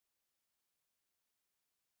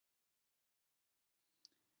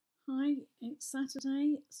Hi, it's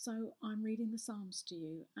Saturday, so I'm reading the Psalms to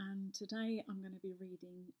you, and today I'm going to be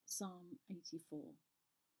reading Psalm 84.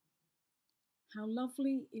 How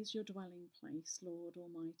lovely is your dwelling place, Lord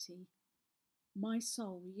Almighty! My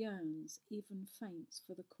soul yearns, even faints,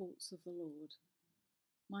 for the courts of the Lord.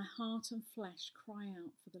 My heart and flesh cry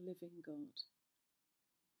out for the living God.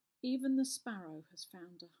 Even the sparrow has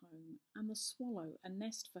found a home, and the swallow a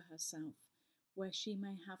nest for herself, where she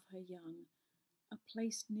may have her young, a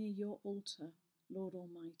place near your altar, Lord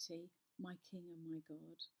Almighty, my King and my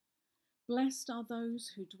God. Blessed are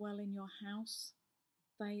those who dwell in your house,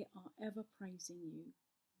 they are ever praising you.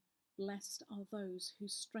 Blessed are those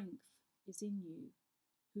whose strength is in you,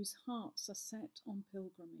 whose hearts are set on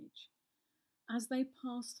pilgrimage. As they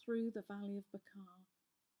pass through the valley of Bacar,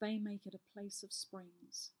 they make it a place of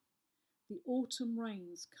springs. The autumn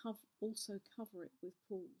rains also cover it with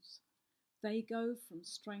pools. They go from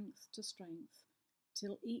strength to strength,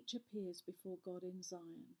 till each appears before God in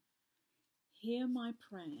Zion. Hear my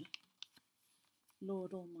prayer,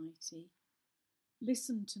 Lord Almighty.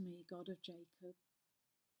 Listen to me, God of Jacob.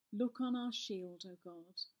 Look on our shield, O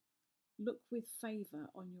God. Look with favour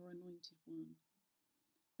on your anointed one.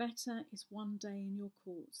 Better is one day in your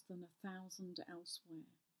courts than 1,000 elsewhere.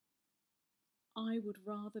 I would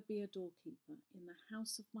rather be a doorkeeper in the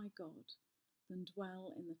house of my God than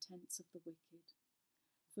dwell in the tents of the wicked.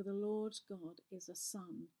 For the Lord God is a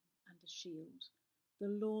sun and a shield. The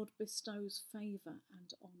Lord bestows favour and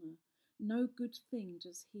honour. No good thing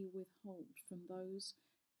does he withhold from those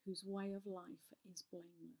whose way of life is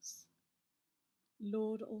blameless.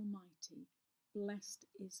 Lord Almighty, blessed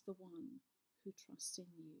is the one who trusts in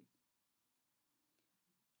you.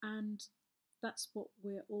 And that's what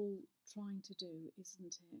we're all trying to do,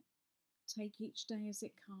 isn't it? Take each day as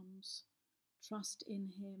it comes, trust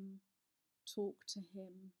in him, talk to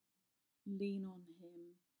him, lean on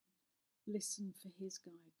him, listen for his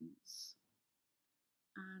guidance.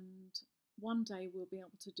 And one day we'll be able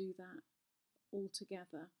to do that all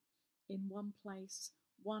together in one place,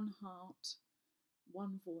 one heart,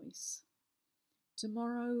 one voice.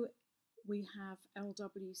 Tomorrow we have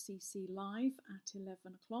LWCC Live at 11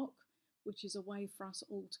 o'clock, which is a way for us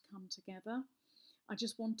all to come together. I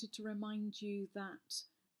just wanted to remind you that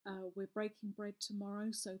we're breaking bread tomorrow,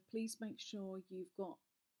 so please make sure you've got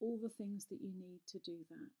all the things that you need to do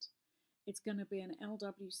that. It's going to be an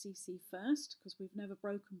LWCC first, because we've never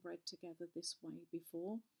broken bread together this way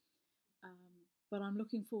before. But I'm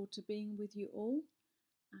looking forward to being with you all,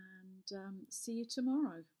 and see you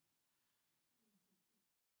tomorrow.